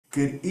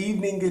Good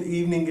evening, good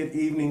evening, good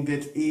evening,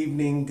 good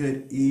evening,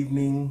 good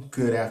evening,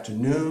 good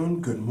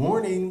afternoon, good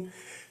morning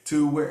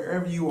to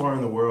wherever you are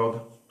in the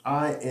world.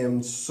 I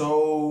am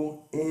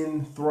so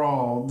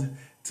enthralled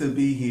to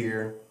be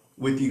here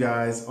with you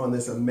guys on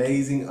this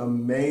amazing,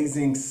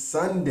 amazing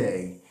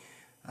Sunday,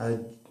 uh,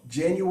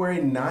 January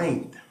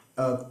 9th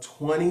of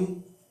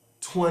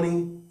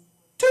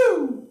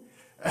 2022.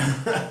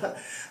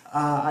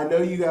 I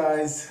know you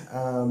guys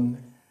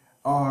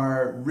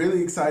are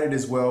really excited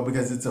as well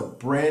because it's a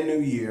brand new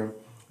year.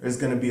 There's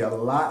going to be a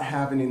lot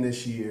happening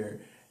this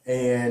year.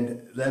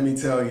 And let me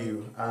tell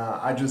you,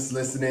 I just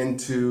listened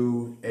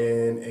into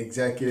an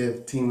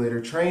executive team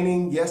leader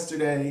training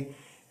yesterday,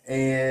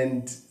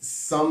 and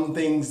some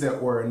things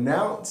that were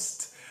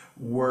announced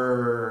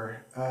were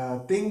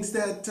things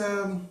that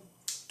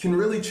can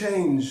really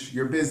change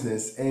your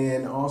business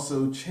and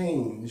also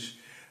change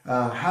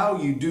how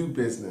you do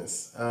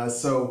business.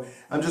 So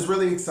I'm just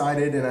really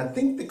excited, and I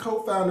think the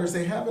co-founders,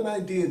 they have an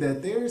idea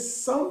that there's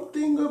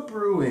something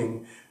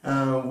brewing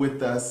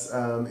with us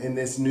in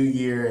this new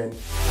year. And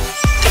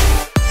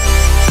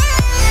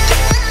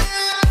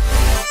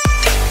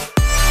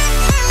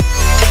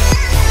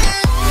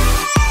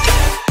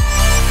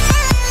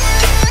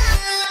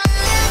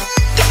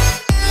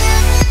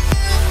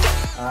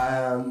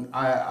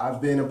I've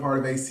been a part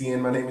of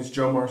ACN. My name is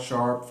Jomar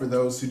Sharp. For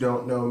those who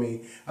don't know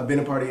me, I've been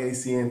a part of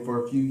ACN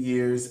for a few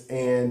years,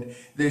 and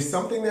there's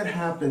something that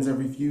happens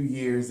every few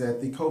years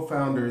that the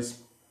co-founders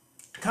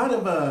kind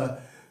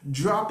of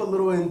drop a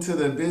little into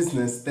the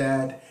business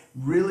that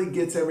really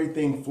gets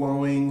everything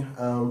flowing,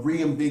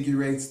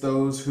 reinvigorates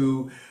those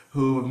who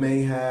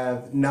may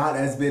have not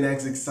as been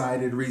as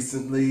excited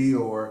recently,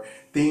 or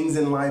things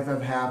in life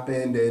have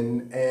happened,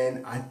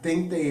 and I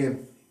think they have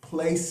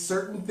placed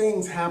certain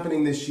things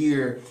happening this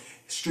year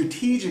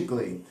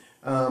strategically.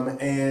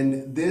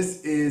 And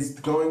this is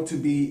going to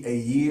be a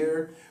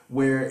year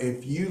where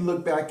if you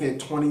look back at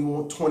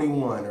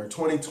 2021 or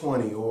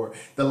 2020 or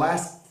the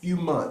last few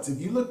months,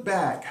 if you look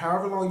back,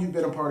 however long you've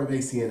been a part of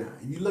ACNI,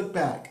 if you look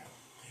back,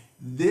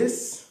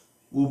 this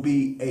will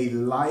be a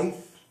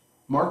life,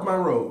 mark my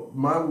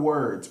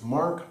words,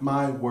 mark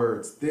my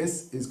words.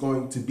 This is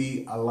going to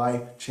be a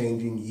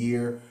life-changing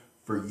year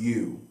for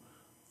you,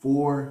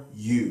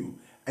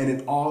 And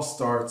it all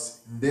starts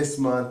this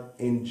month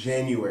in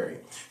January.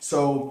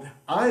 So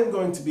I'm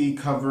going to be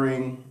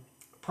covering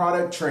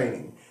product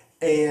training.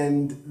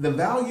 And the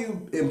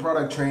value in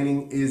product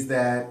training is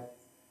that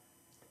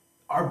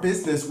our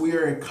business, we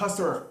are a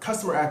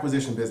customer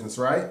acquisition business,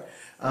 right?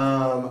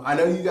 I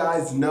know you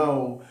guys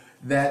know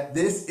that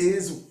this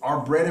is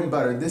our bread and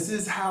butter. This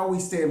is how we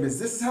stay in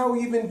business. This is how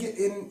we even get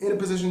in a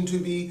position to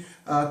be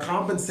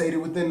compensated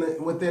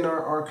within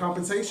our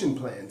compensation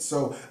plan.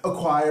 So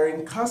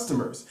acquiring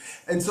customers.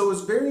 And so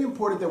it's very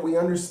important that we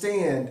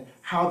understand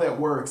how that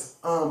works.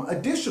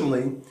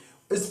 Additionally,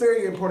 it's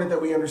very important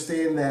that we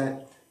understand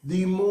that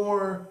the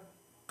more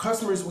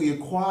customers we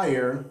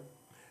acquire,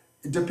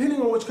 depending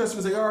on which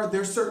customers they are,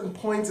 there's certain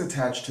points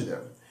attached to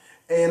them.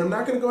 And I'm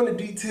not going to go into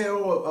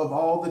detail of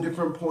all the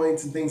different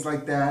points and things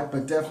like that,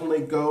 but definitely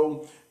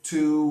go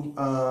to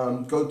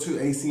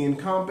ACN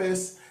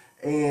Compass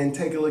and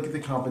take a look at the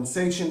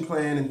compensation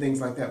plan and things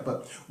like that.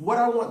 But what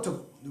I want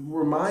to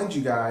remind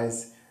you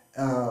guys,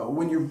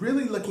 when you're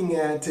really looking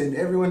at, and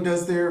everyone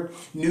does their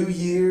New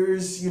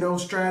Year's,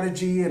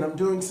 strategy, and I'm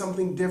doing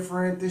something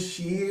different this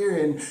year,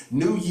 and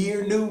new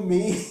year, new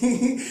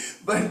me.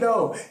 But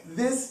no,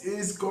 this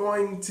is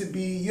going to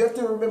be, you have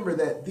to remember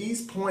that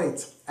these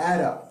points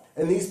add up.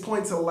 And these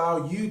points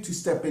allow you to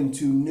step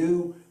into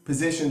new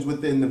positions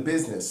within the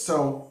business.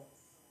 So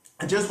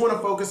I just want to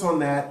focus on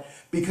that,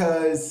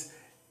 because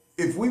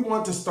if we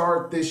want to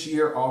start this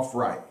year off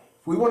right,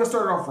 we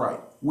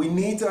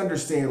need to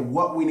understand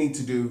what we need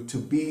to do to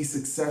be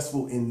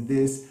successful in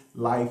this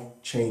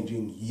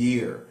life-changing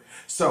year.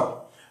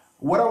 So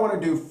what I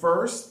want to do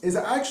first is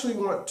I actually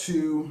want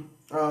to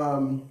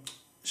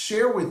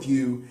share with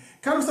you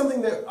kind of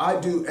something that I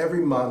do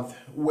every month,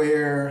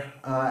 where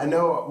I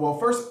know, well,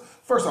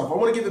 First off, I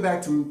want to give it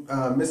back to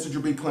Mr.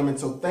 Jabri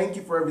Clemens. So thank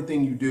you for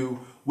everything you do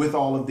with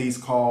all of these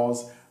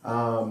calls,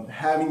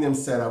 having them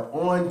set up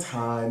on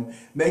time,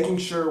 making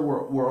sure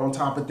we're on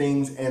top of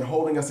things, and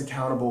holding us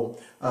accountable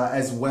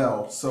as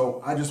well.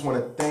 So I just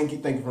want to thank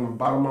you from the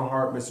bottom of my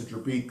heart, Mr.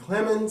 Jabri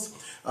Clemens,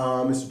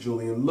 Mr.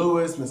 Julian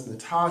Lewis, Ms.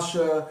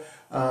 Natasha,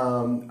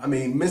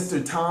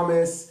 Mr.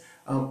 Thomas,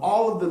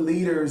 all of the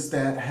leaders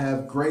that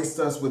have graced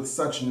us with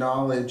such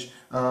knowledge,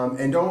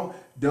 and don't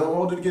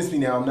hold it against me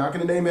now. I'm not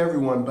going to name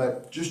everyone,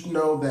 but just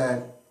know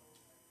that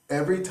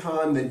every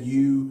time that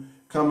you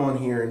come on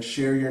here and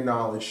share your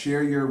knowledge,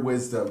 share your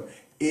wisdom,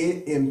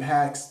 it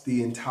impacts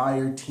the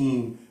entire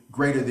team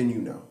greater than you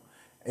know.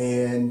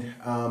 And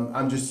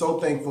I'm just so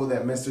thankful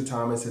that Mr.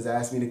 Thomas has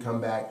asked me to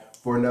come back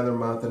for another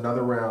month,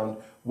 another round,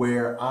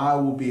 where I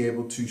will be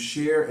able to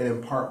share and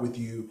impart with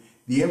you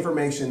the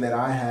information that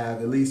I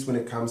have, at least when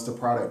it comes to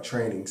product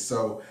training.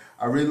 So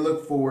I really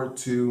look forward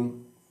to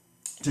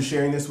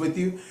sharing this with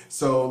you.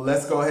 So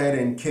let's go ahead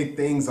and kick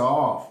things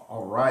off.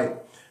 All right.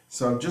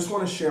 So I just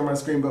want to share my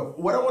screen, but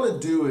what I want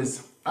to do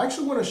is I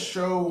actually want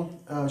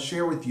to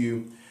share with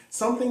you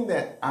something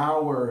that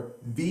our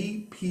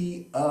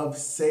VP of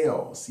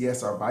Sales,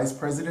 yes, our Vice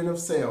President of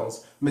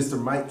Sales,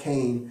 Mr. Mike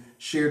Kane,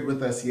 shared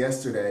with us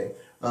yesterday,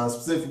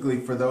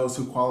 specifically for those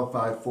who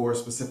qualified for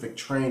specific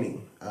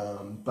training.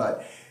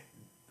 But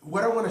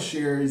what I want to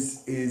share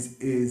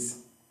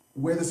is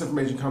where this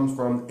information comes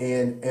from,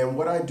 and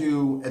what I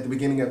do at the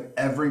beginning of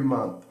every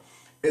month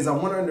is I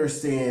want to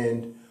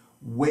understand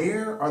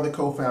where are the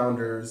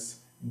co-founders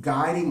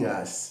guiding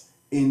us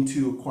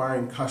into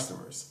acquiring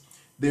customers.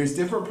 There's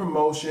different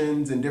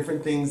promotions and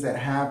different things that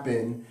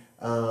happen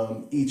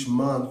each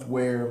month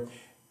where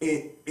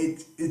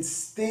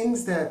it's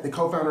things that the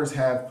co-founders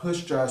have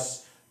pushed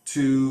us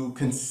to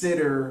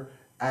consider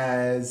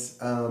as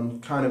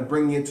kind of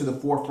bringing it to the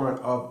forefront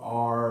of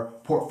our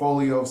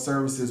portfolio of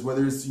services,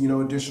 whether it's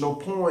additional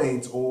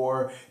points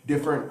or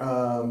different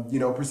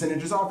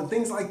percentages off and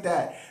things like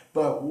that.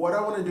 But what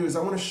I want to do is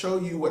I want to show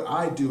you what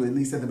I do, at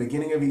least at the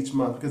beginning of each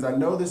month, because I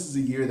know this is a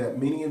year that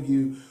many of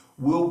you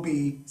will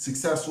be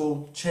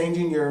successful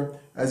changing your,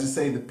 as I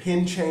say, the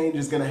pin change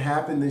is going to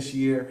happen this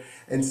year.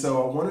 And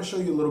so I want to show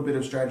you a little bit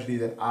of strategy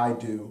that I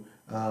do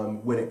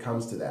when it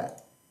comes to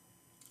that.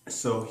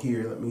 So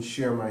here, let me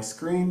share my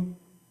screen.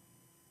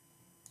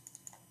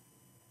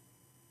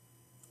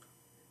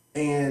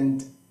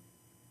 And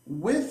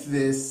with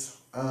this,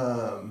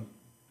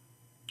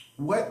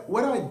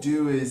 what I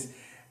do is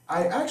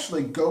I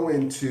actually go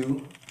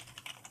into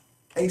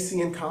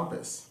AC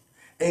Encompass.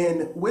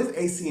 And with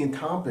AC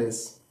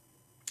Encompass,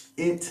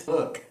 it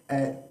look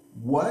at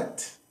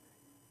what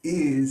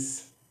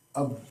is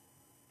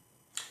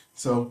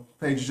so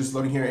page is just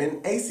loading here. In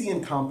AC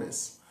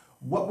Encompass,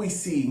 what we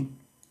see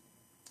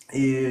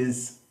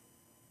is,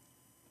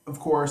 of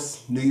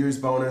course, New Year's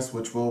bonus,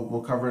 which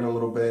we'll cover in a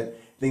little bit,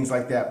 things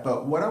like that.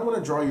 But what I want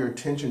to draw your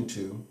attention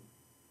to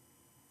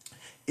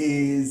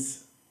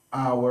is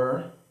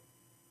our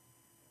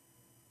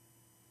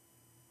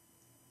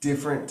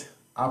different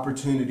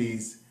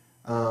opportunities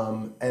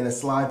and a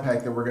slide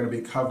pack that we're going to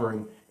be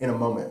covering in a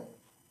moment.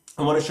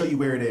 I want to show you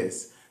where it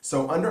is.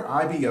 So under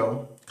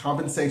IBO,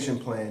 compensation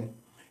plan,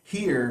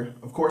 here,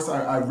 of course,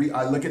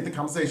 I look at the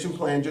compensation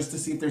plan just to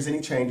see if there's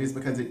any changes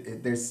because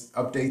there's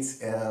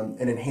updates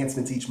and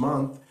enhancements each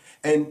month.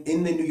 And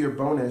in the New Year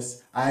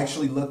bonus, I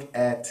actually look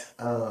at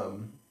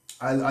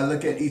I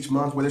look at each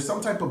month where there's some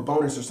type of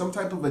bonus or some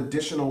type of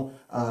additional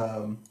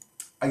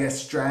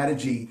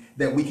strategy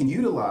that we can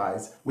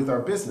utilize with our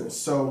business.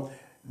 So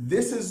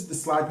this is the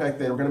slide pack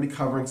that we're going to be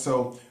covering.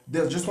 So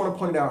just want to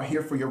point it out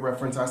here for your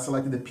reference. I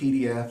selected the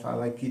PDF. I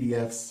like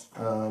PDFs,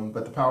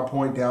 but the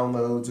PowerPoint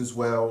downloads as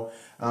well.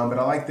 But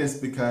I like this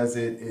because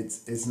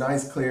it's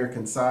nice, clear,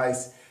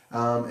 concise.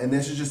 And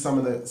this is just some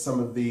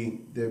of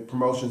the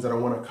promotions that I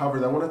want to cover,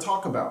 that I want to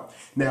talk about.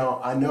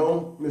 Now, I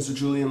know Mr.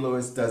 Julian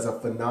Lewis does a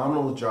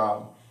phenomenal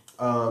job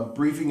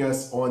briefing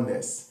us on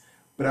this,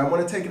 but I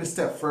want to take it a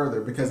step further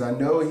because I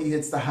know he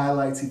hits the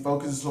highlights, he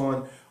focuses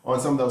on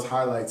some of those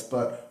highlights,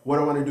 but what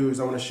I want to do is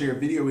I want to share a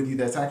video with you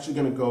that's actually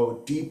going to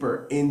go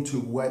deeper into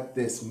what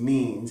this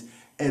means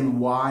and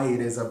why it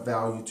is of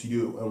value to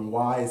you and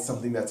why it's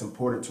something that's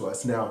important to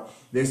us. Now,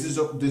 this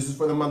is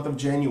for the month of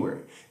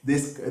January.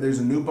 There's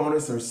a new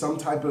bonus or some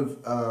type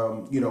of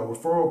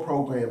referral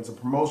programs and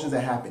promotions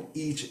that happen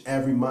each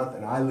every month,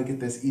 and I look at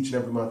this each and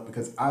every month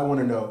because I want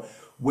to know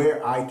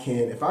where I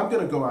can, if I'm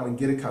going to go out and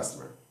get a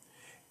customer,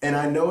 and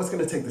I know it's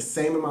going to take the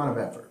same amount of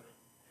effort.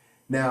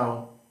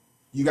 Now,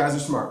 you guys are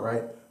smart,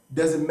 right?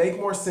 Does it make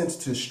more sense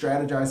to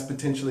strategize,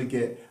 potentially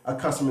get a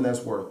customer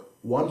that's worth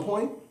 1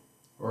 point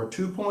or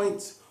 2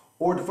 points,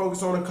 or to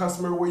focus on a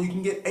customer where you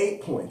can get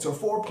 8 points or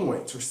 4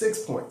 points or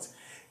 6 points?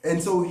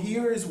 And so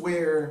here is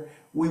where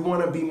we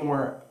want to be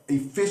more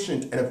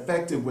efficient and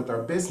effective with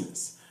our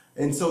business.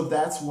 And so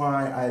that's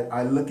why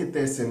I look at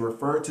this and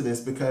refer to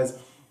this, because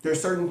there are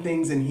certain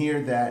things in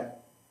here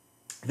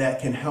that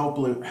can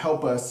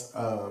help us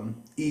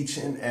each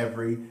and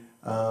every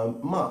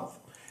month.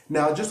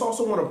 Now, I just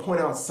also want to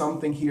point out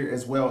something here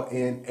as well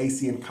in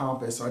AC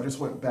Encompass. So I just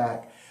went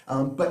back.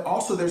 But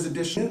also there's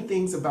additional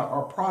things about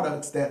our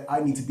products that I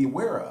need to be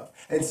aware of.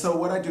 And so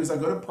what I do is I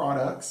go to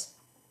products.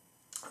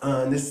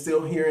 And this is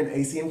still here in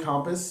AC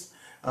Encompass.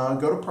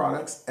 Go to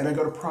products and I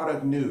go to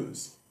product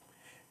news.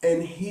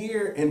 And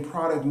here in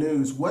product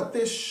news, what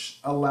this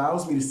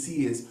allows me to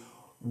see is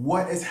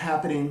what is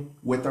happening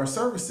with our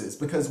services.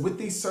 Because with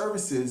these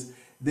services,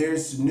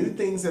 there's new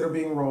things that are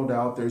being rolled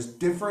out. There's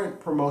different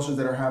promotions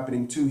that are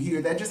happening too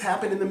here that just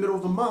happen in the middle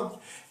of the month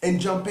and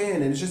jump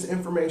in. And it's just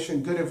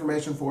information, good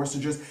information for us to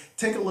just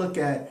take a look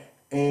at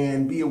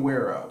and be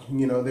aware of.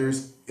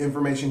 There's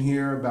information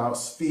here about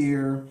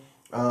Sphere,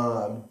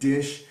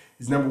 Dish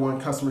is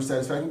 #1 customer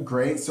satisfaction.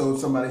 Great. So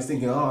if somebody's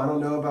thinking, oh, I don't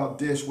know about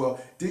Dish.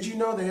 Well, did you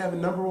know they have a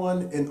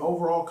 #1 in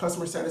overall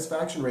customer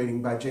satisfaction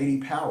rating by J.D.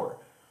 Power?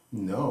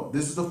 No,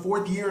 this is the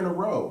 4th year in a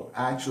row,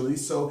 actually.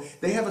 So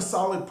they have a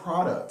solid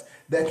product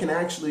that can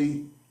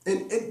actually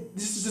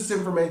this is just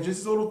information,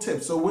 just a little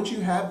tip. So once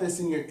you have this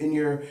in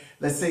your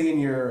let's say in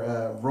your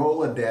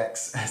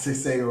Rolodex, as they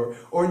say,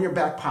 or in your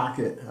back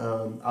pocket,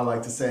 I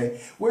like to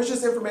say, where it's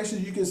just information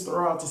that you can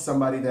throw out to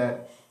somebody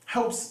that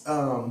helps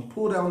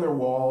pull down their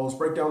walls,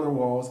 break down their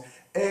walls,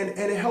 and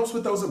it helps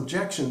with those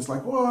objections.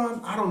 Like,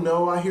 well, I don't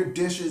know. I hear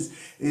Dish is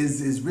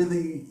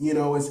really,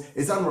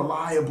 is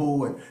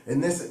unreliable,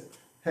 and this.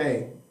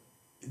 Hey,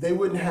 they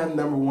wouldn't have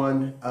number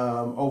one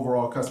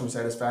overall customer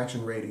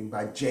satisfaction rating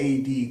by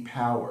J.D.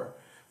 Power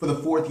for the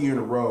fourth year in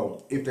a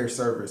row if their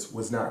service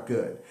was not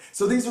good.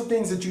 So these are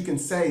things that you can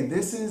say.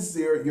 This is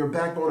your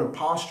backbone and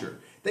posture.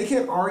 They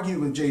can't argue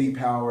with J.D.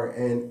 Power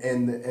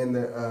and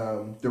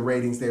the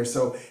ratings there.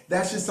 So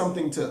that's just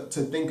something to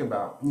think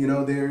about.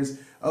 There's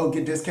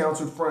get discounts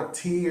with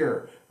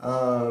Frontier.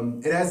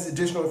 It has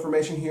additional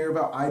information here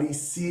about ID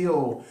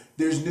Seal.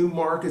 There's new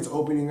markets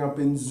opening up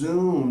in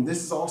Zoom.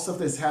 This is all stuff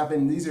that's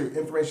happened. These are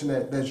information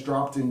that's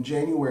dropped in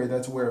January.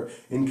 That's where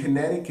in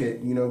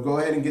Connecticut, go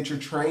ahead and get your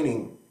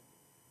training.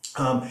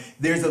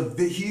 There's a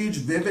huge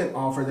Vivint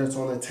offer that's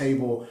on the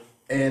table.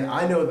 And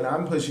I know that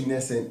I'm pushing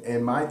this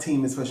and my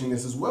team is pushing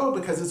this as well,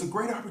 because it's a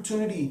great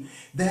opportunity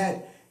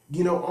that,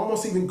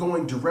 almost even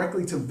going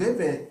directly to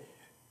Vivint,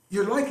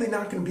 you're likely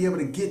not going to be able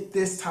to get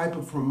this type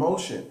of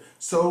promotion.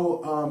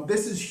 So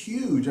this is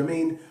huge. I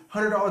mean,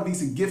 $100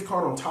 Visa gift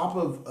card on top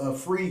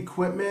of free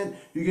equipment.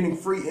 You're getting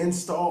free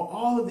install,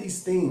 all of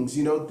these things.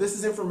 This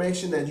is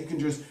information that you can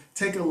just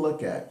take a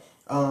look at.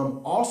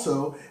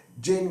 Also,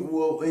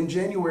 in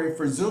January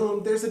for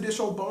Zoom, there's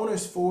additional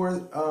bonus for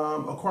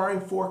acquiring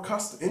 4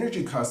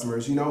 energy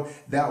customers.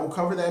 That will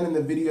cover that in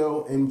the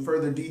video in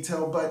further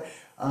detail. But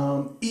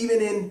even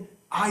in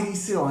ID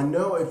Seal, I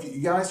know if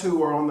you guys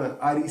who are on the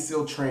ID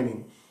Seal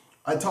training,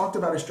 I talked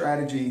about a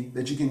strategy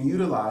that you can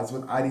utilize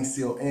with ID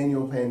Seal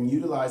annual plan.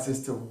 Utilize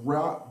this to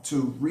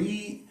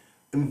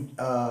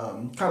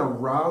kind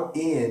of route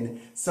in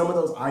some of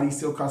those ID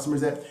Seal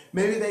customers that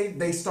maybe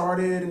they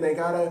started and they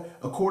got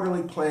a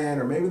quarterly plan,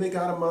 or maybe they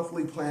got a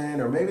monthly plan,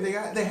 or maybe they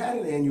had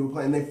an annual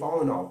plan and they've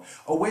fallen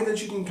off. A way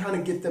that you can kind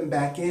of get them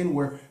back in,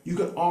 where you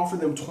can offer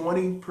them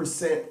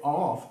 20%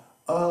 off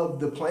of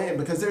the plan,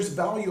 because there's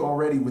value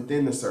already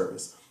within the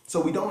service.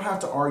 So we don't have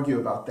to argue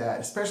about that,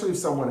 especially if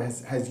someone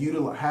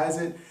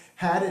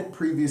had it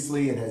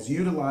previously and has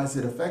utilized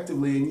it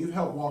effectively, and you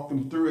help walk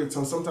them through it.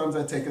 So sometimes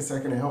I take a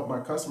second to help my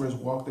customers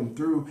walk them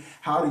through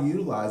how to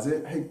utilize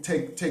it. Hey,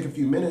 take a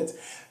few minutes.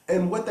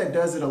 And what that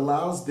does, it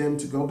allows them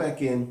to go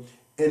back in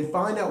and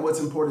find out what's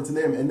important to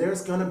them. And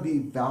there's going to be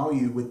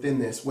value within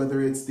this,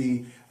 whether it's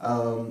the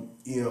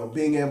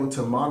being able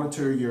to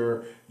monitor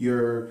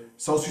your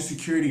social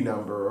security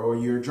number or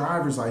your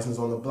driver's license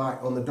on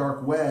the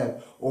dark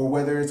web, or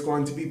whether it's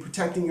going to be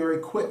protecting your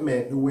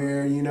equipment,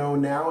 where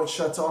now it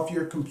shuts off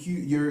your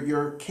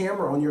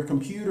camera on your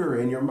computer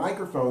and your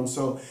microphone,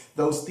 so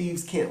those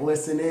thieves can't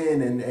listen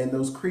in, and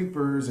those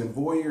creepers and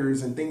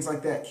voyeurs and things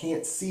like that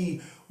can't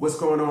see what's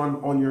going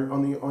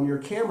on your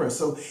camera.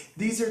 So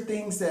these are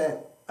things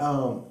that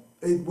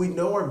we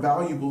know are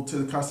valuable to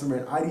the customer.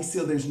 In ID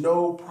Seal, there's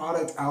no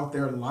product out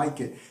there like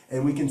it,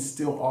 and we can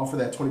still offer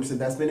that 20%.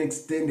 That's been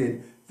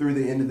extended through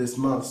the end of this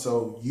month,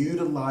 so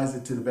utilize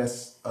it to the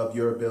best of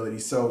your ability.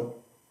 So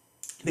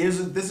this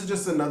is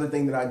just another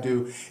thing that I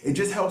do. It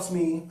just helps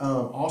me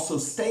also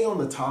stay on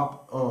the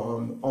top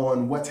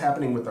on what's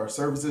happening with our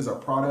services, our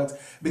products,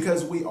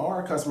 because we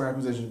are a customer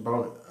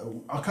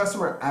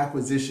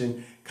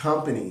acquisition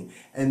company,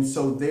 and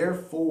so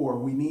therefore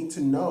we need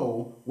to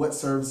know what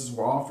services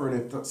we're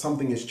offering. If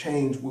something has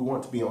changed, we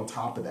want to be on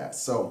top of that.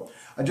 So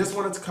I just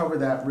wanted to cover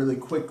that really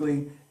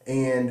quickly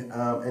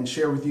and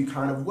share with you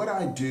kind of what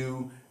I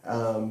do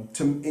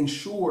to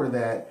ensure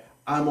that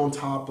I'm on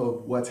top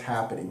of what's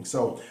happening.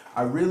 So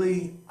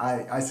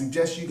I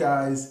suggest you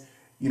guys,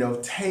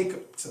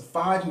 take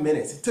 5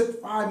 minutes. It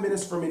took 5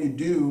 minutes for me to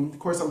do. Of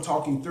course, I'm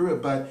talking through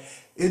it, but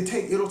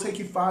it'll take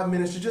you 5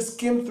 minutes to just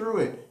skim through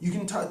it. You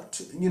can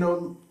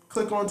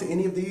click onto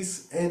any of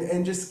these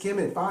and just skim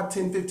it. 5,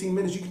 10, 15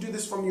 minutes. You can do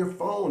this from your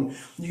phone.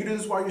 You can do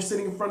this while you're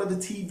sitting in front of the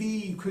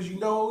TV, because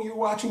you're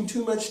watching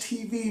too much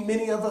TV.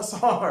 Many of us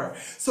are.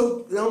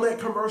 So on that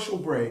commercial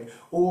break,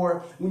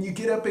 or when you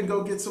get up and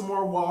go get some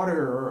more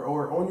water,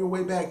 or on your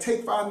way back,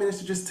 take 5 minutes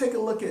to just take a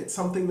look at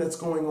something that's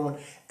going on.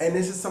 And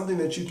this is something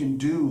that you can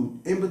do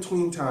in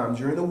between times.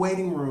 You're in the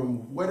waiting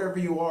room, whatever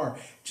you are.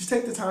 Just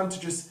take the time to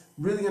just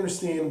really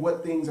understand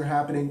what things are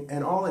happening,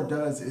 and all it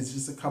does is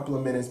just a couple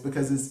of minutes,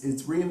 because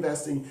it's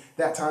reinvesting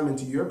that time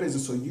into your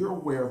business, so you're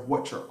aware of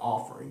what you're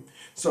offering.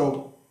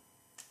 So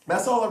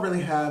that's all I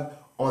really have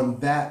on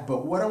that.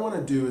 But what I want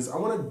to do is I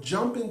want to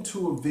jump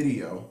into a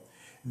video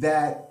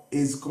that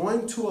is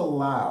going to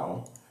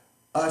allow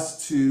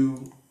us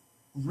to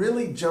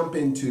really jump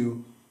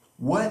into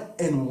what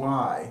and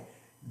why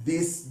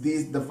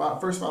the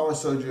first file I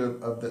showed you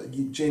of the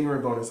January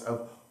bonus,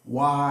 of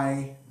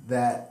why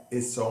that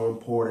is so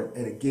important.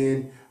 And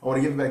again, I want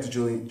to give it back to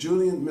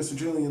Mr.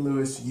 Julian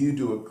Lewis. You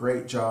do a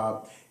great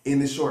job in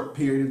the short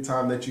period of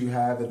time that you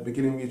have at the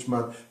beginning of each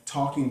month,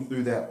 talking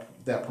through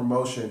that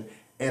promotion.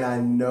 And I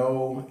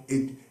know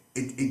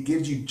it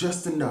gives you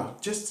just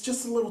enough,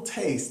 just a little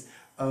taste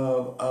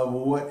of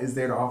what is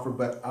there to offer.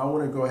 But I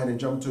want to go ahead and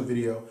jump to a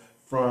video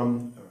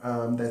from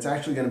that's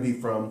actually going to be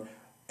from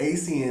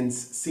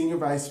ACN's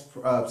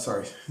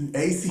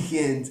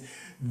ACN's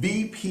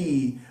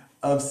VP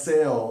of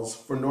Sales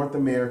for North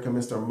America,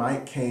 Mr.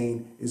 Mike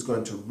Kane, is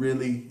going to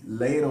really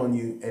lay it on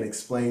you and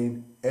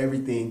explain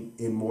everything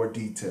in more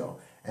detail.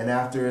 And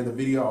after the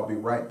video, I'll be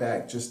right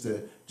back just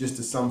to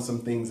sum some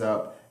things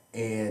up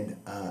and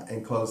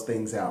close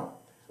things out.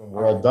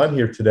 We're all done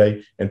here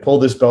today, and pull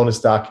this bonus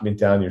document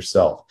down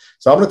yourself.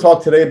 So I'm going to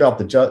talk today about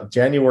the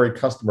January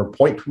customer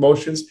point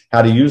promotions,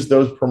 how to use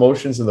those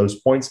promotions and those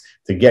points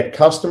to get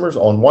customers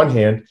on one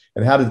hand,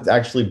 and how to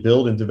actually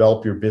build and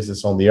develop your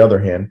business on the other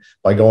hand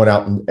by going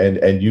out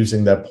and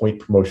using that point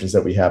promotions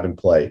that we have in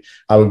play.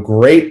 I have a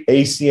great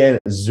ACN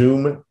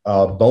Zoom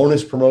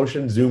bonus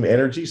promotion, Zoom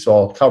Energy, so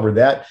I'll cover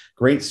that.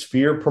 Great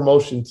Sphere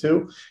promotion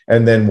too.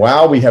 And then,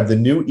 wow, we have the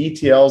new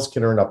ETLs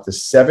can earn up to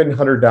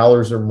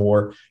 $700 or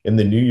more in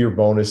the New Year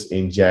bonus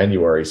in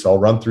January. So I'll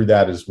run through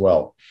that as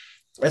well.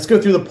 Let's go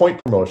through the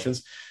point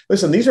promotions.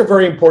 Listen, these are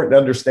very important to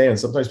understand.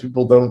 Sometimes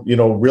people don't,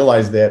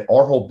 realize that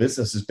our whole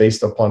business is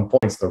based upon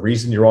points. The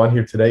reason you're on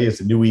here today as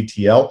a new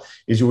ETL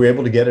is you were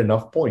able to get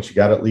enough points. You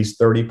got at least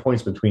 30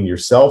 points between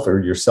yourself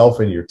and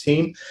your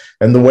team.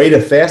 And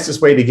the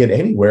fastest way to get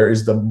anywhere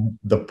is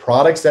the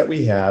products that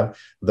we have,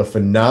 the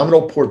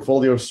phenomenal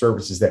portfolio of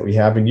services that we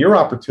have, and your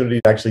opportunity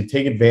to actually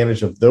take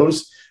advantage of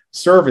those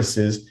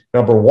services,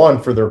 number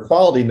one, for their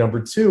quality, number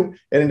two,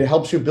 and it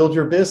helps you build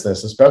your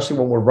business, especially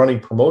when we're running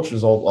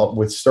promotions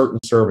with certain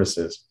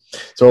services.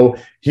 So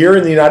here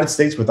in the United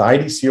States with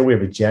IDCO, we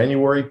have a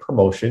January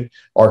promotion.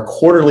 Our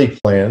quarterly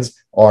plans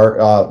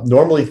are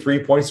normally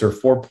 3 points or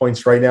 4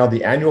 points right now.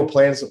 The annual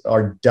plans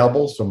are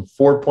double, so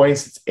 4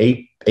 points, it's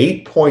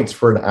eight points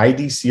for an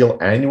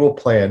IDCO annual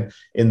plan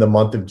in the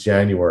month of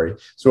January.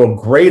 So a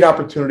great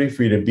opportunity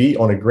for you to be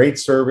on a great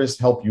service,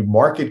 help you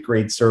market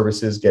great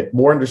services, get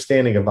more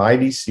understanding of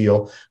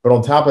IDCO, but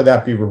on top of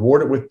that, be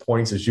rewarded with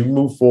points as you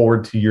move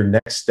forward to your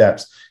next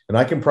steps. And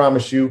I can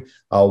promise you,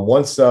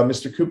 once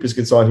Mr. Kupas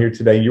gets on here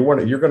today, you're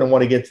going to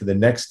want to get to the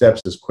next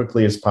steps as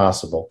quickly as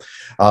possible.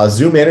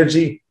 Zoom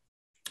Energy,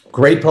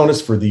 great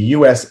bonus for the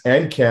US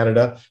and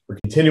Canada. We're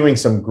continuing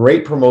some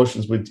great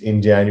promotions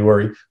in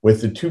January with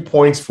the 2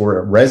 points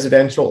for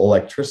residential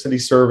electricity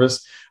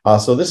service.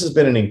 So this has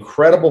been an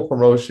incredible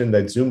promotion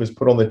that Zoom has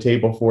put on the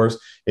table for us.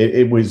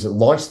 It was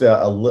launched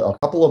a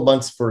couple of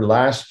months for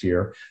last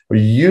year, a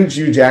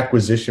huge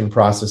acquisition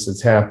process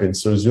that's happened.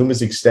 So Zoom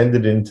has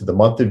extended into the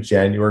month of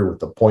January with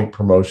the point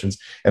promotions,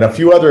 and a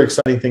few other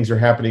exciting things are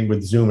happening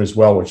with Zoom as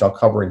well, which I'll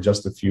cover in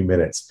just a few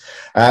minutes.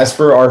 As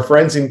for our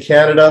friends in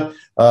Canada,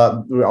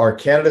 our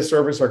Canada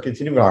service are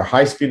continuing our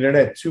high-speed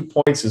internet. 2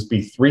 points is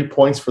be 3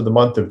 points for the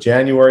month of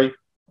January.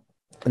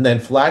 And then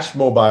Flash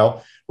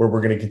Mobile, where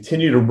we're going to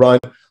continue to run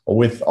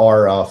with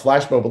our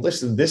Flash Mobile.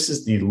 Listen, this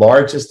is the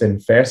largest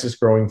and fastest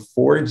growing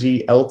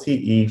 4G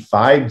LTE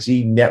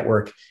 5G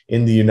network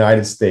in the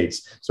United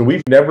States. So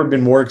we've never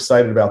been more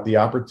excited about the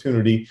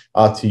opportunity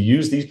to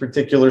use these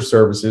particular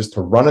services,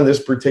 to run in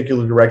this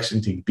particular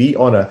direction, to be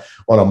on a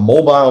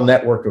mobile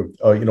network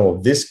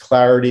of this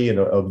clarity and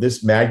of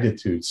this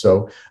magnitude.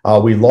 So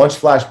we launched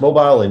Flash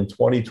Mobile in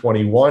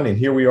 2021, and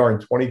here we are in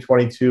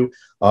 2022.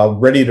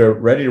 Ready to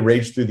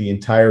rage through the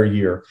entire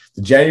year.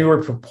 The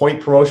January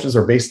point promotions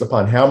are based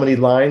upon how many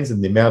lines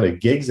and the amount of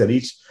gigs that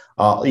each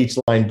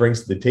line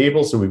brings to the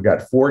table. So we've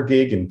got 4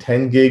 gig and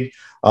 10 gig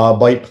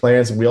byte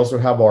plans, and we also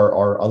have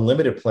our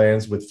unlimited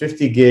plans with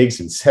 50 gigs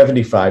and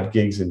 75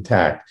 gigs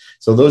intact.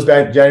 So those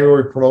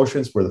January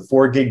promotions were the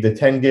 4 gig to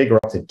 10 gig, or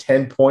up to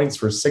 10 points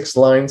for 6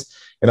 lines,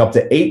 and up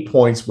to 8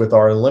 points with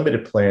our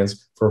unlimited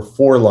plans for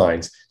 4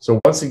 lines. So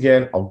once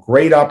again, a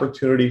great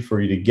opportunity for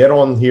you to get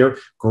on here.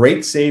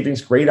 Great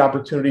savings, great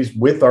opportunities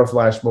with our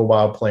Flash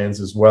Mobile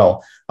plans as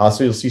well.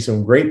 So you'll see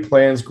some great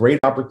plans, great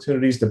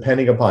opportunities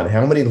depending upon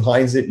how many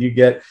lines that you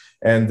get,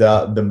 and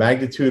the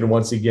magnitude, and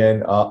once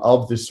again,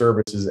 of the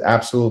service is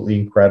absolutely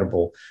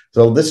incredible.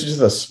 So this is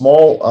just a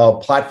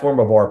small platform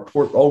of our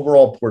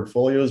overall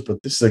portfolios,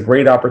 but this is a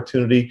great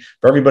opportunity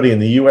for everybody in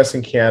the US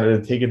and Canada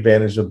to take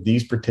advantage of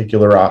these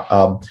particular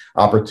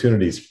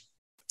opportunities.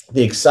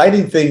 The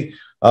exciting thing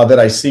that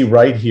I see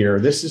right here,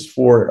 this is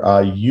for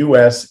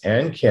US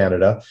and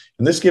Canada,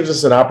 and this gives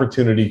us an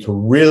opportunity to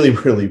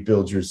really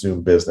build your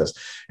Zoom business.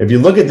 If you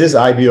look at this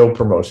IBO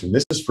promotion,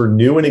 this is for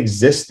new and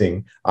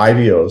existing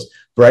IBOs,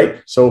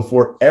 right? So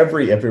for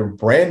if you're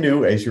brand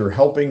new, as you're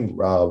helping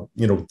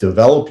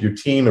develop your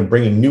team and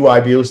bringing new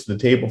IBOs to the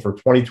table for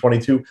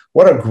 2022,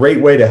 what a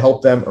great way to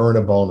help them earn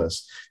a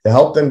bonus, to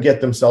help them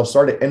get themselves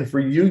started, and for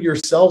you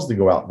yourselves to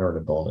go out and earn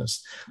a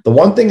bonus. The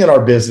one thing in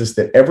our business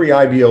that every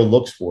IBO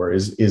looks for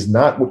is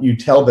not what you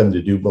tell them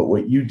to do, but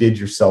what you did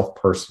yourself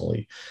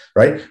personally,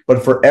 right?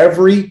 But for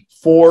every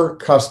 4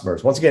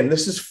 customers, once again,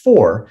 this is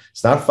 4,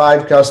 it's not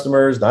 5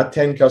 customers, not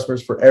 10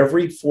 customers, for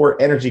every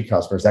 4 energy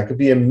customers. That could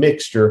be a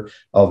mixture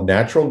of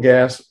natural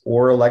gas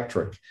or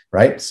electric,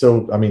 right?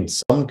 So, I mean,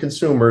 some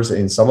consumers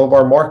in some of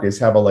our markets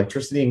have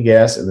electricity and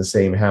gas in the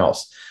same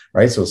house.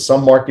 right? So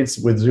some markets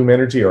with Zoom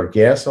Energy are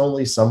gas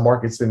only. Some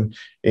markets in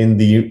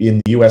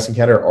the US and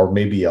Canada are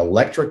maybe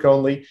electric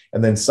only.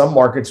 And then some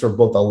markets are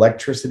both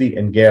electricity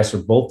and gas are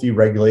both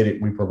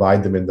deregulated. We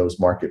provide them in those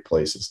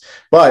marketplaces.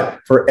 But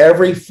for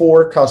every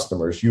 4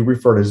 customers you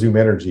refer to Zoom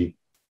Energy,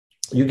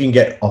 you can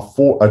get a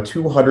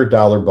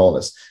 $200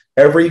 bonus.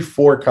 Every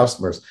 4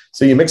 customers.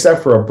 So you mix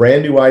that for a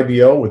brand new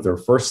IBO with their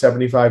first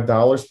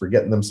 $75 for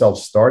getting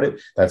themselves started.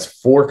 That's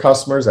 4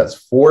 customers. That's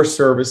 4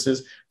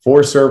 services.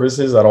 4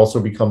 services. That also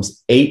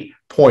becomes 8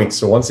 points.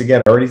 So once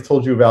again, I already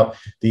told you about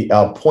the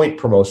point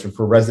promotion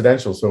for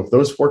residential. So if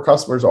those 4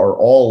 customers are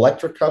all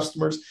electric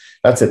customers,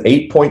 that's an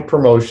 8-point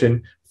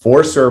promotion.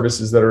 4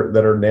 services that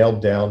are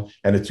nailed down,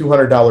 and a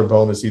 $200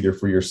 bonus either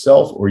for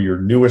yourself or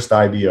your newest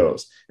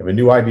IBOs. If a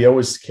new IBO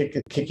is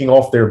kicking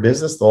off their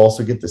business, they'll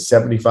also get the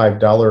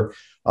 $75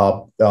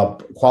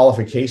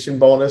 qualification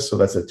bonus. So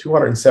that's a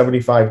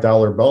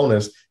 $275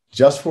 bonus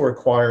just for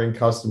acquiring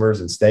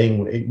customers and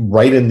staying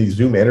right in the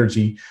Zoom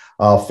Energy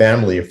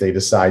family if they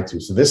decide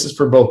to. So this is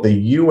for both the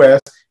US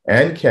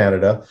and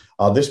Canada.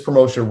 This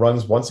promotion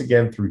runs once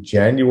again through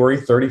January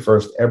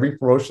 31st. Every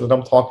promotion that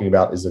I'm talking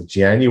about is a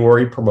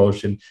January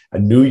promotion, a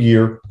new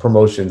year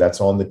promotion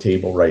that's on the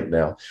table right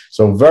now.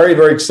 So very,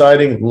 very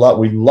exciting.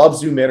 We love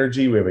Zoom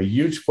Energy. We have a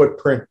huge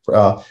footprint.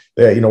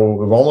 We've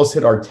almost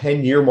hit our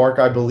 10-year mark,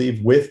 I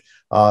believe, with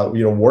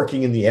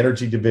working in the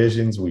energy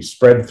divisions. We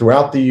spread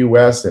throughout the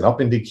US and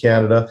up into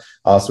Canada.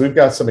 So we've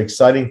got some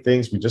exciting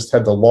things. We just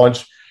had the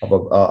launch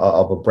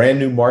of a brand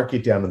new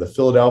market down in the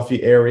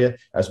Philadelphia area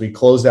as we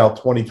close out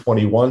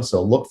 2021.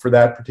 So look for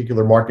that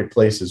particular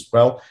marketplace as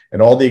well,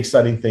 and all the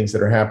exciting things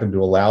that are happening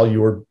to allow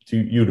you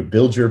to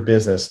build your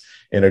business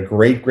in a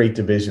great, great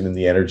division in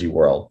the energy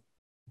world.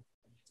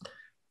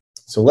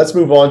 So let's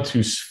move on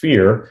to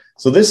Sphere.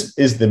 So this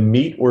is the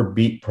Meet or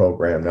Beat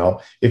program. Now,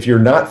 if you're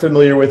not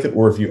familiar with it,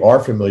 or if you are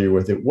familiar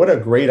with it, what a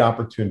great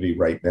opportunity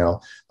right now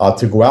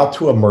to go out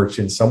to a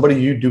merchant,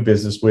 somebody you do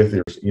business with,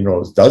 or,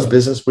 does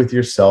business with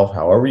yourself,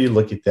 however you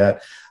look at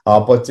that.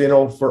 But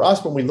for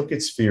us, when we look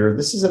at Sphere,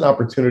 this is an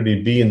opportunity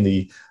to be in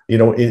the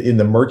in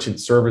the merchant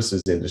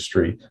services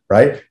industry,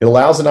 right? It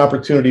allows an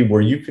opportunity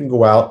where you can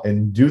go out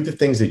and do the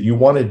things that you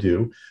want to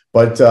do,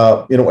 but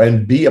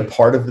and be a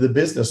part of the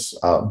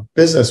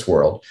business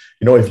world.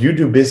 If you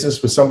do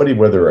business with somebody,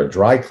 whether a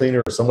dry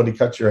cleaner or somebody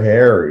cuts your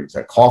hair, or it's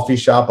a coffee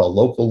shop, a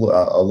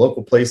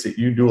local place that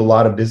you do a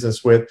lot of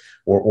business with,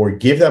 or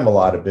give them a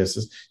lot of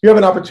business, you have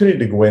an opportunity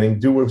to go in and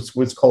do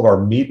what's called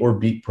our Meet or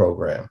Beat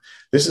program.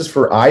 This is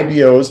for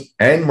IBOs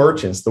and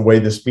merchants, the way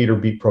this Meet or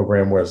Beat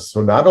program was.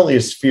 So not only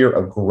is Sphere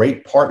a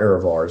great partner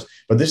of ours,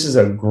 but this is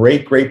a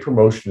great, great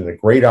promotion and a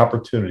great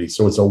opportunity.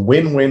 So it's a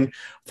win-win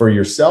for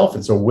yourself.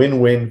 It's a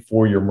win-win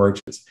for your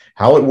merchants.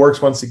 How it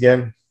works, once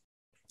again,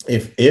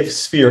 if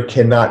Sphere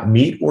cannot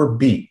meet or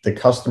beat the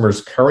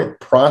customer's current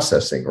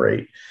processing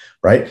rate,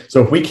 right?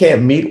 So if we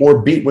can't meet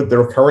or beat what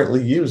they're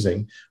currently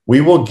using,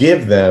 we will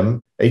give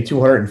them a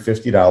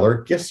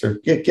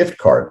 $250 gift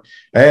card.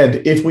 And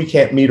if we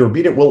can't meet or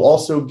beat it, we'll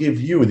also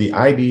give you, the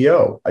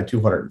IBO, a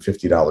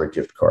 $250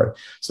 gift card.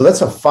 So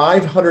that's a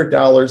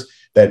 $500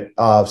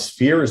 that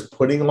Sphere is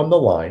putting on the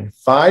line,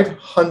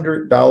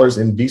 $500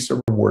 in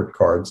Visa reward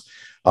cards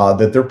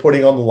that they're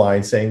putting on the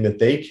line, saying that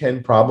they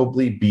can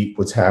probably beat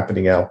what's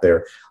happening out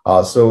there.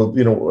 So,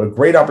 a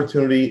great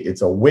opportunity.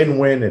 It's a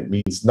win-win. It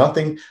means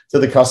nothing to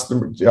the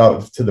customer,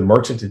 to the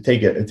merchant to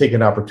take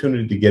an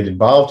opportunity to get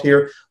involved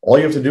here. All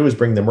you have to do is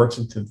bring the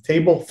merchant to the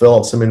table, fill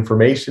out some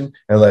information,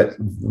 and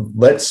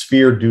let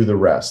Sphere do the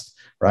rest.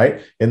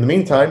 Right. In the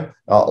meantime,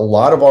 a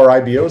lot of our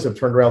IBOs have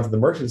turned around to the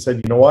merchant and said,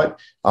 you know what,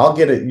 you'll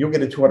get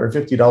a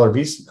 $250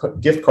 Visa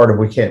gift card if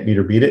we can't meet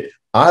or beat it.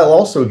 I'll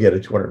also get a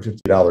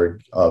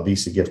 $250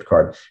 Visa gift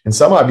card. And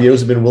some IBOs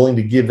have been willing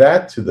to give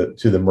that to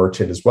the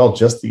merchant as well,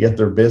 just to get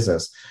their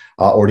business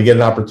or to get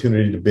an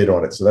opportunity to bid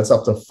on it. So that's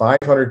up to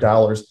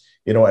 $500,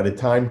 at a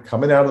time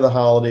coming out of the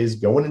holidays,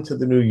 going into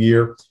the new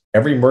year.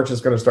 Every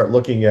merchant's going to start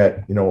looking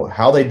at,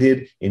 how they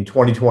did in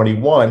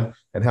 2021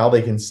 and how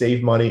they can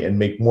save money and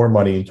make more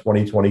money in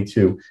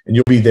 2022. And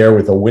you'll be there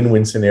with a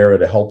win-win scenario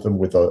to help them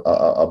with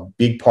a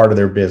big part of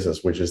their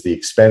business, which is the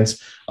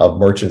expense of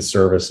merchant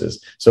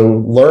services. So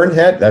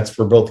LearnHead, that's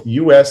for both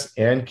US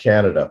and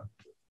Canada.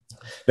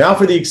 Now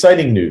for the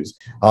exciting news.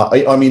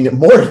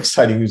 More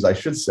exciting news, I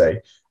should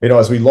say.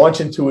 As we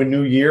launch into a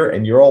new year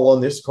and you're all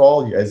on this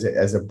call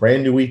as a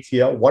brand new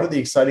ETL, one of the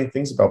exciting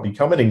things about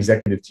becoming an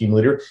executive team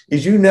leader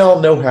is you now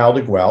know how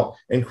to go out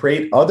and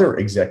create other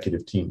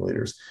executive team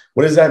leaders.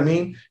 What does that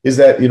mean? Is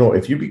that,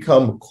 if you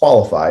become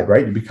qualified,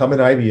 right, you become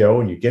an IBO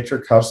and you get your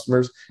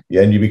customers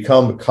and you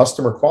become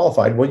customer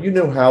qualified, well, you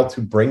know how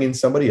to bring in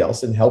somebody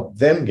else and help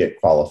them get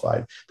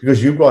qualified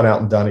because you've gone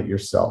out and done it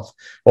yourself.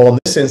 Well, in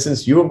this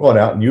instance, you have gone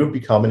out and you have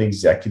become an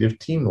executive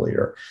team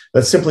leader.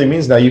 That simply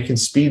means now you can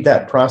speed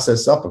that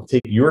process up up of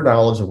taking your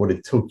knowledge of what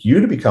it took you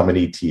to become an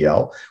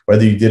ETL,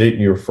 whether you did it in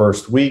your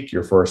first week,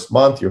 your first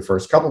month, your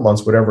first couple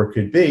months, whatever it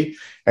could be,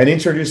 and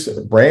introduce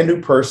a brand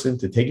new person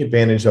to take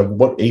advantage of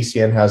what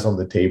ACN has on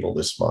the table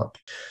this month.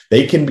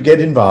 They can get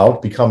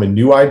involved, become a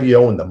new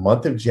IBO in the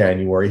month of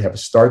January, have a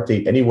start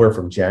date anywhere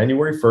from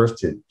January 1st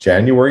to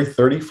January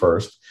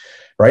 31st,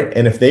 right?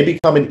 And if they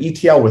become an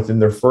ETL within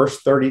their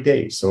first 30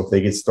 days, so if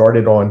they get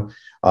started on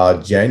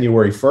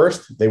January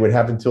 1st, they would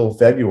have until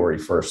February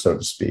 1st, so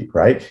to speak,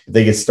 right? If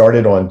they get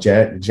started on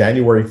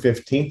January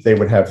 15th, they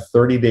would have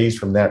 30 days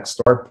from that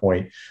start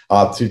point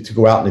to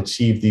go out and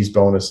achieve these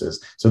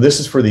bonuses. So this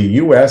is for the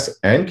US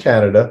and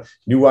Canada,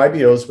 new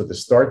IBOs with the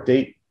start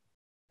date,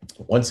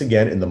 once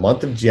again, in the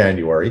month of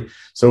January.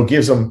 So it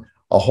gives them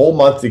a whole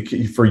month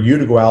for you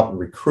to go out and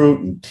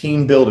recruit and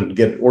team build and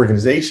get an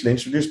organization,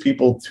 introduce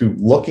people to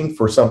looking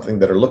for something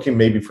that are looking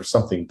maybe for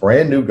something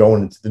brand new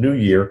going into the new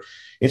year,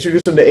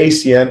 introduce them to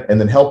ACN, and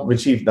then help them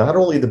achieve not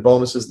only the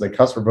bonuses and the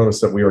customer bonus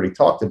that we already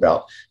talked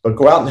about, but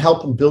go out and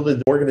help them build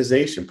an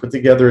organization, put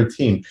together a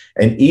team,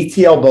 an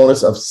ETL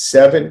bonus of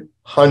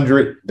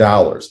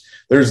 $700.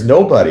 There's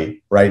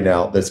nobody right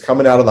now that's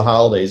coming out of the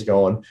holidays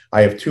going,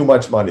 I have too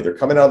much money. They're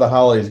coming out of the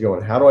holidays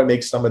going, how do I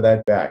make some of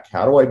that back?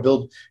 How do I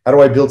build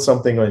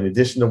something in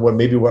addition to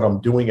what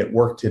I'm doing at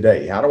work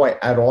today? How do I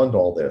add on to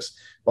all this?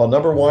 Well,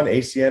 number one,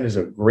 ACN is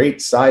a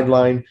great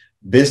sideline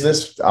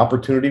business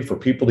opportunity for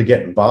people to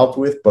get involved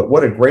with, but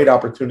what a great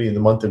opportunity in the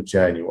month of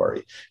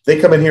January. If they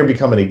come in here and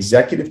become an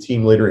executive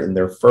team leader in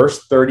their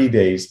first 30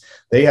 days,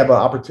 they have an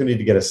opportunity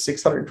to get a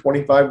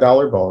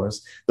 $625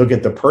 bonus. They'll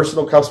get the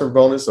personal customer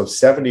bonus of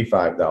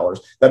 $75.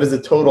 That is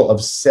a total of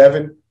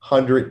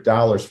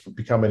 $700 for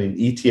becoming an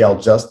ETL,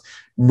 just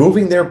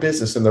moving their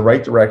business in the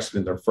right direction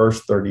in their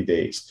first 30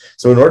 days.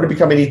 So in order to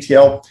become an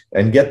ETL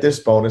and get this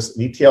bonus,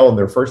 an ETL in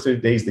their first 30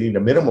 days, they need a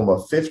minimum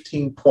of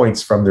 15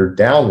 points from their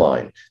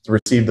downline to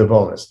receive the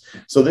bonus.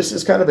 So this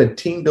is kind of a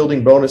team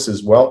building bonus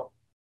as well.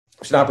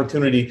 It's an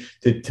opportunity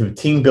to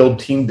team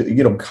build,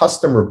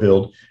 customer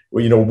build,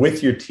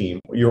 with your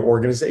team, your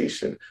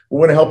organization. We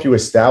want to help you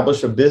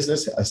establish a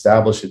business,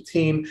 establish a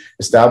team,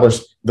 establish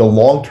the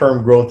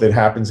long-term growth that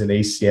happens in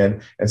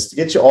ACN, and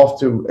get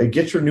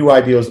your new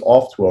IBOs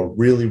off to a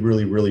really,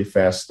 really, really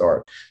fast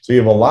start. So you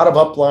have a lot of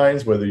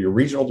uplines, whether you're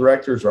regional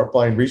directors or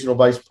upline regional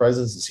vice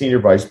presidents and senior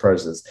vice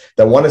presidents,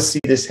 that want to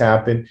see this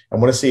happen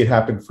and want to see it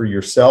happen for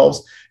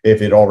yourselves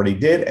if it already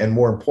did, and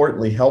more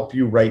importantly, help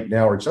you right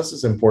now, or just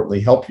as importantly,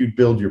 help you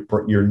build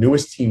your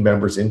newest team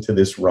members into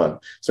this run.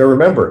 So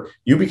remember,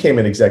 you became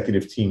an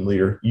executive team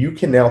leader. You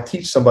can now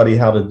teach somebody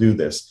how to do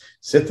this.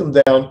 Sit them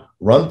down,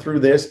 run through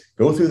this,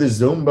 go through the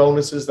Zoom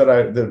bonuses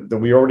that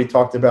we already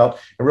talked about,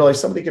 and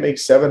realize somebody can make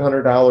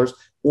 $700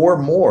 or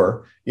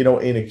more, in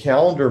a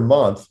calendar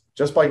month,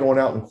 just by going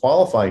out and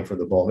qualifying for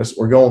the bonus,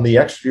 or going the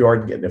extra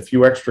yard and getting a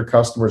few extra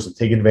customers and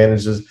taking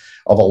advantages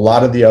of a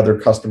lot of the other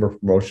customer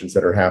promotions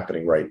that are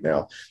happening right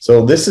now.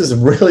 So this is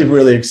really,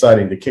 really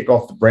exciting to kick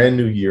off the brand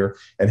new year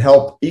and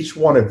help each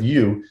one of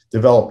you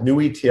develop new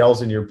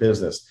ETLs in your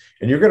business.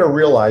 And you're going to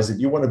realize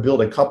that you want to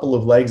build a couple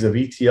of legs of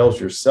ETLs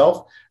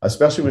yourself,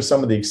 especially with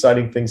some of the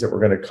exciting things that we're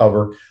going to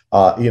cover,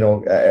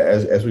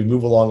 as we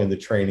move along in the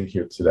training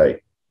here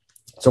today.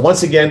 So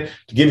once again,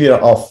 to give you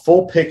a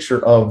full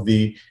picture of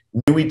the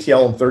new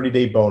ETL and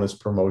 30-day bonus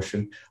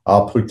promotion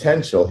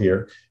potential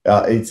here,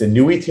 it's a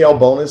new ETL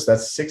bonus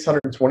that's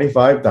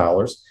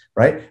 $625,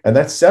 right? And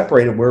that's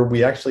separated where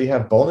we actually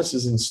have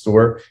bonuses in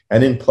store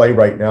and in play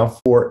right now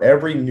for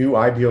every new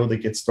IBO that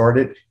gets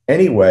started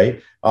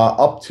anyway,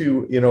 up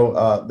to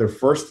their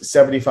first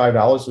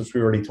 $75, which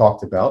we already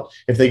talked about.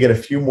 If they get a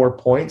few more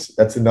points,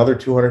 that's another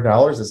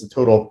 $200. That's a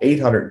total of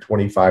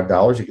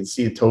 $825. You can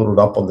see it totaled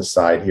up on the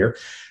side here.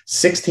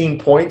 16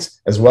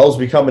 points, as well as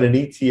becoming an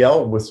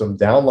ETL with some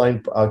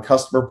downline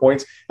customer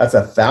points, that's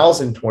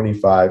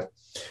 $1,025.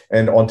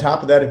 And on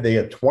top of that, if they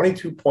get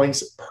 22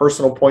 points,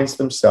 personal points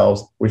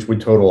themselves, which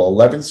would total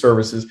 11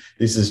 services,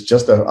 this is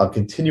just a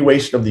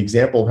continuation of the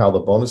example of how the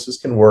bonuses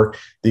can work.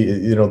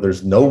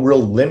 There's no real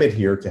limit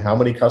here to how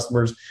many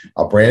customers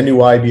a brand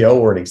new IBO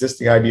or an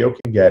existing IBO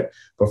can get.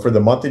 But for the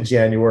month of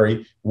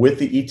January, with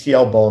the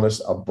ETL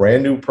bonus, a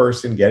brand new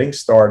person getting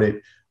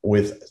started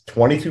with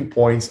 22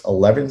 points,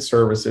 11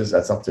 services,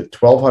 that's up to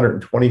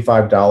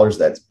 $1,225.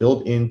 That's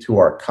built into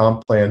our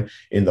comp plan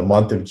in the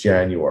month of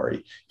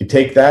January. You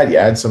take that, you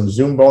add some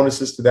Zoom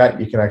bonuses to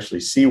that, you can actually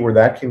see where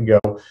that can go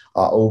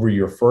over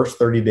your first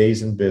 30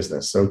 days in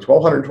business. So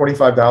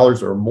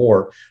 $1,225 or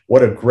more,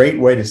 what a great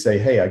way to say,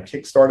 hey, I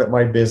kickstarted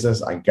my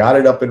business, I got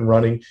it up and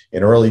running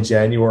in early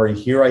January,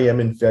 here I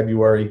am in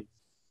February,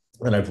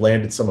 and I've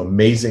landed some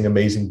amazing,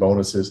 amazing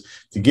bonuses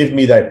to give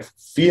me that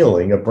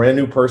feeling, a brand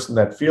new person,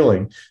 that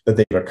feeling that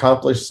they've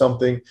accomplished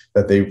something,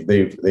 that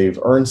they've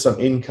earned some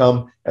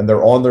income, and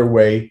they're on their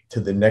way to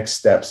the next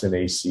steps in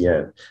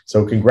ACN.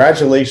 So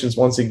congratulations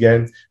once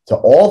again to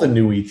all the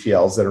new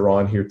ETLs that are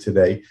on here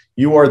today.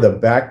 You are the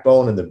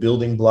backbone and the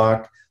building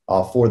block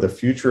for the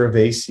future of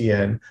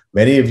ACN.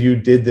 Many of you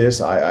did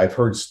this. I've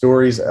heard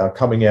stories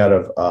coming out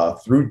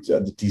of through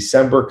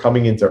December,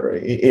 coming into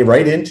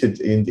right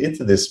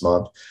into this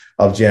month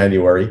of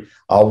January,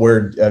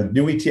 where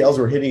new ETLs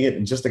were hitting it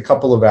in just a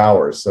couple of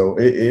hours. So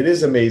it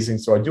is amazing.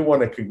 So I do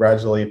want to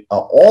congratulate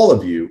all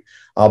of you.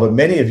 But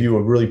many of you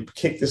have really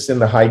kicked this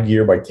into high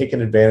gear by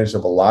taking advantage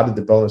of a lot of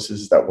the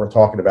bonuses that we're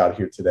talking about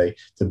here today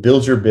to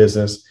build your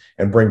business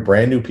and bring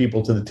brand new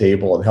people to the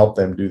table and help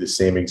them do the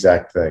same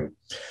exact thing.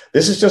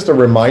 This is just a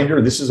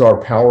reminder. This is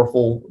our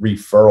powerful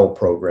referral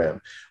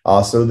program.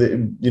 So that,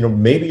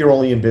 maybe you're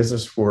only in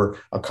business for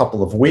a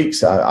couple of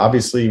weeks.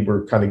 Obviously,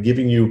 we're kind of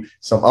giving you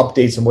some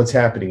updates on what's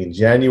happening in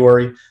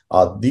January.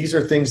 These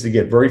are things to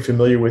get very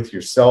familiar with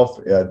yourself.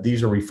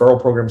 These are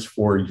referral programs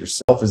for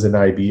yourself as an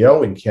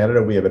IBO. In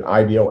Canada, we have an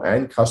IBO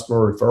and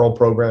customer referral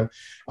program.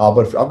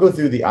 But I'll go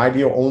through the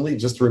IBO only,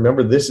 just to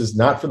remember, this is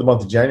not for the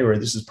month of January.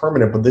 This is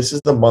permanent, but this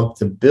is the month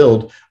to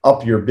build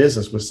up your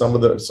business with some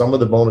of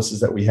the bonuses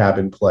that we have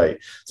in play.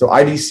 So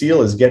ID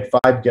Seal is get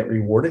 5, get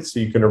rewarded. So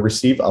you can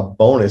receive a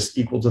bonus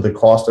equal to the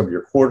cost of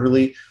your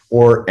quarterly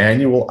or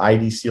annual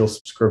ID Seal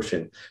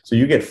subscription. So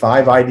you get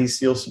 5 ID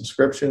Seal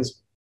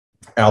subscriptions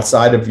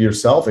outside of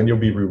yourself, and you'll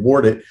be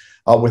rewarded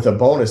with a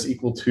bonus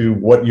equal to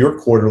what your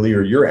quarterly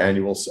or your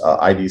annual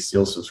ID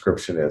Seal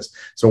subscription is.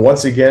 So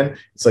once again,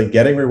 it's like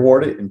getting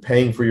rewarded and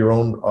paying for your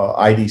own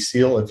ID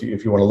Seal, if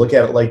you want to look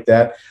at it like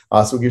that.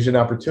 So it gives you an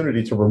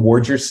opportunity to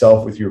reward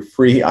yourself with your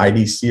free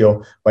ID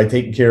Seal by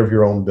taking care of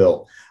your own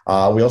bill.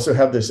 We also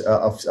have this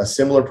a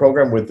similar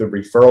program with the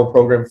referral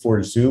program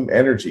for Zoom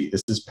Energy.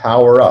 This is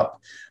Power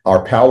Up.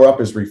 Our Power Up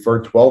is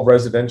referred 12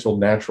 residential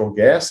natural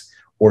gas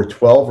or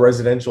 12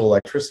 residential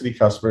electricity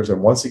customers.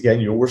 And once again,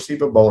 you'll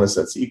receive a bonus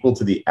that's equal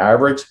to the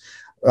average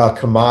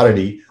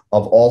commodity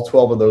of all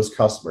 12 of those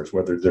customers,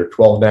 whether they're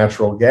 12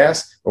 natural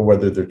gas or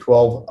whether they're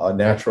 12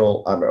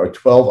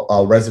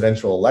 12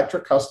 residential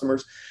electric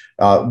customers.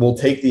 We'll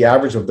take the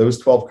average of those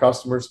 12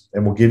 customers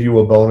and we'll give you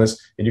a bonus,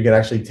 and you can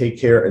actually take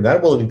care, and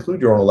that will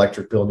include your own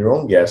electric bill and your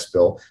own gas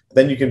bill.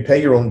 Then you can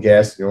pay your own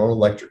gas, your own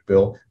electric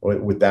bill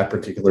with that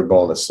particular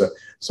bonus.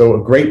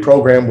 So a great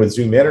program with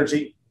Zoom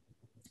Energy.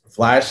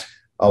 Flash.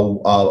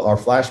 Our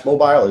Flash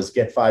Mobile is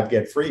get 5,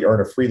 get free.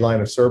 Earn a free line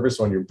of service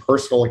on your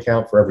personal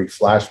account for every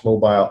 5 Flash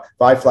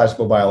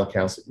Mobile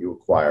accounts that you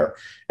acquire.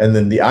 And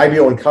then the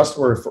IBO and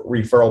customer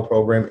referral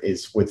program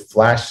is with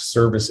Flash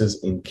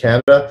Services in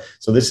Canada.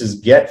 So this is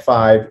get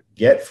 5,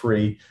 get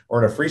free.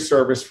 Earn a free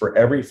service for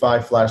every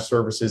 5 Flash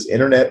Services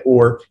internet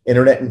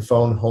and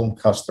phone home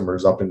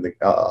customers up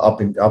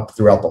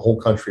throughout the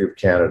whole country of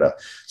Canada.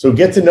 So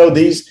get to know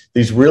these.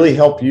 These really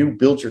help you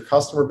build your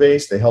customer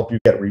base. They help you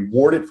get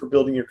rewarded for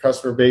building your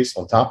customer base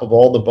on top of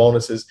all the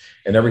bonuses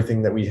and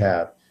everything that we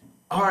have.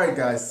 All right,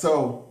 guys.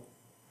 So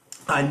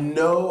I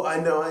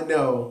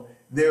know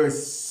there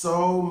is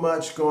so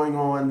much going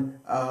on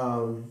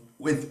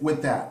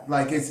with that.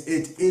 Like it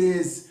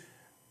is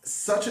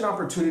such an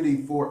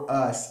opportunity for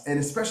us, and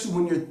especially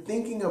when you're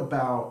thinking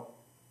about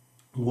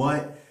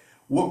what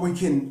we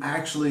can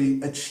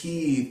actually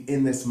achieve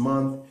in this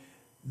month,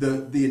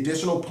 the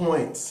additional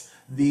points,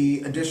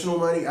 the additional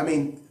money. I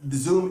mean, the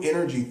Zoom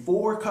Energy,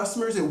 4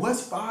 customers. It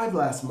was 5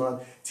 last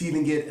month to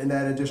even get in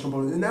that additional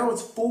bonus, and now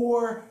it's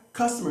 4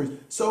 customers.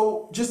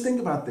 So just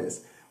think about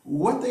this.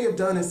 What they have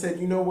done is said,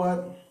 you know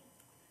what?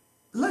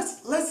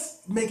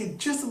 Let's make it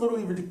just a little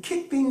easier to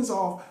kick things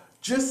off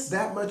just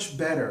that much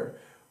better,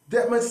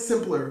 that much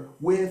simpler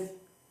with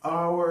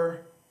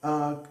our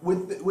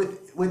with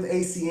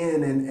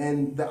ACN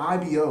and the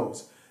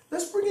IBOs.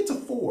 Let's bring it to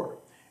 4.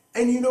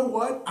 And you know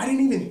what? I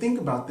didn't even think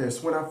about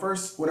this when I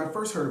first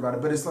heard about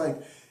it, but it's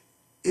like,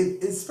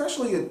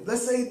 especially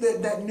let's say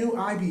that new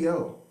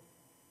IBO,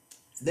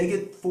 they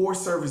get 4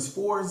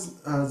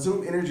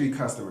 Zoom Energy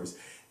customers.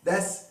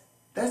 That's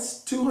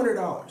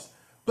 $200.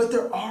 But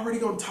they're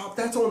already on top.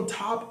 That's on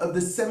top of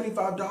the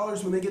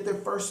 $75 when they get their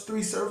first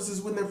 3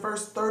 services within their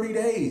first 30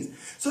 days.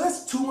 So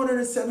that's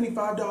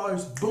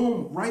 $275,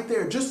 boom, right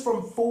there, just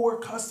from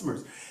 4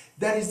 customers.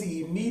 That is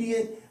the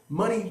immediate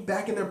money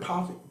back in their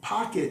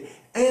pocket,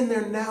 and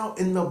they're now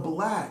in the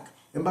black.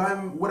 And by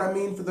what I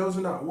mean, for those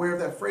who are not aware of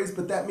that phrase,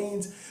 but that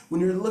means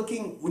when you're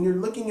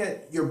looking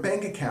at your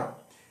bank account,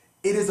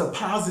 it is a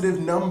positive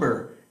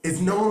number. It's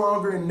no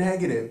longer a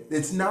negative.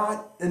 It's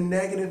not a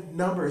negative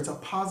number. It's a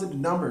positive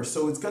number.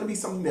 So it's going to be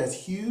something that's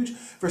huge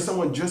for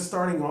someone just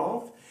starting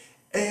off.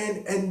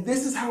 And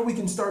this is how we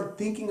can start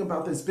thinking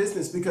about this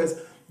business, because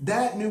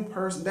that new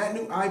person, that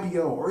new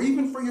IBO, or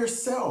even for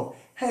yourself,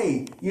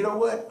 hey, you know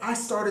what? I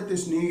started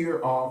this new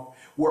year off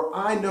where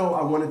I know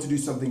I wanted to do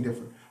something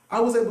different.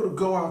 I was able to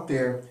go out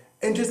there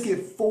and just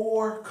get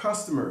 4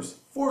 customers,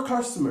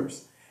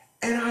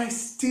 and I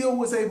still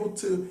was able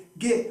to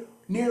get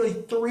nearly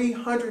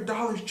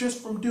 $300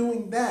 just from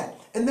doing that.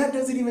 And that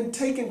doesn't even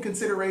take in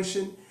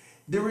consideration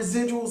the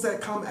residuals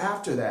that come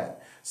after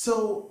that.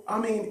 So, I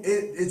mean,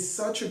 it's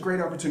such a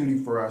great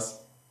opportunity for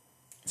us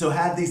So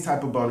have these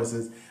type of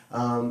bonuses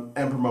and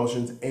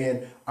promotions,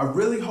 and I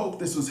really hope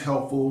this was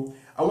helpful.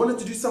 I wanted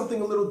to do something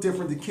a little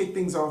different to kick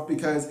things off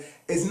because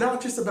it's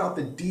not just about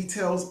the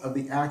details of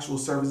the actual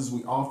services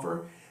we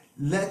offer.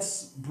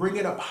 Let's bring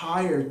it up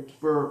higher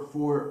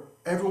for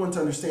everyone to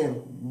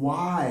understand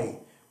why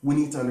we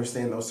need to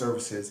understand those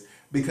services,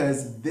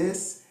 because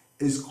this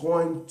is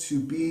going to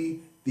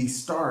be the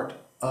start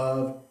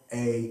of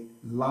a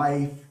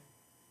life-changing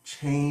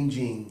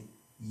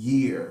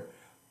year,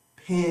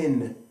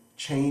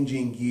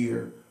 pin-changing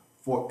year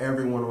for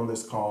everyone on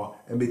this call.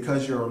 And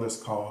because you're on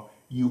this call,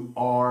 you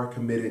are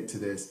committed to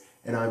this.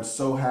 And I'm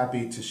so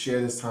happy to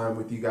share this time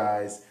with you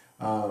guys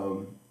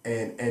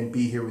and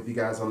be here with you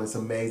guys on this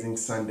amazing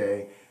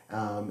Sunday.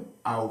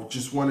 I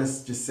just want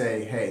to just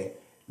say, hey,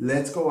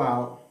 let's go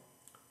out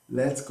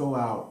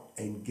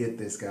and get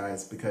this,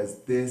 guys,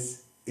 because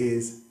this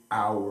is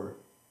our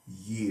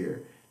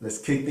year. Let's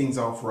kick things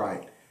off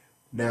right.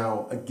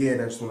 Now, again,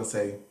 I just want to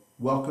say,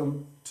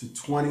 welcome to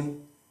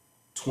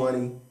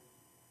 2022.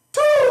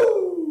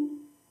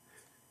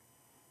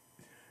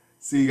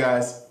 See you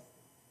guys.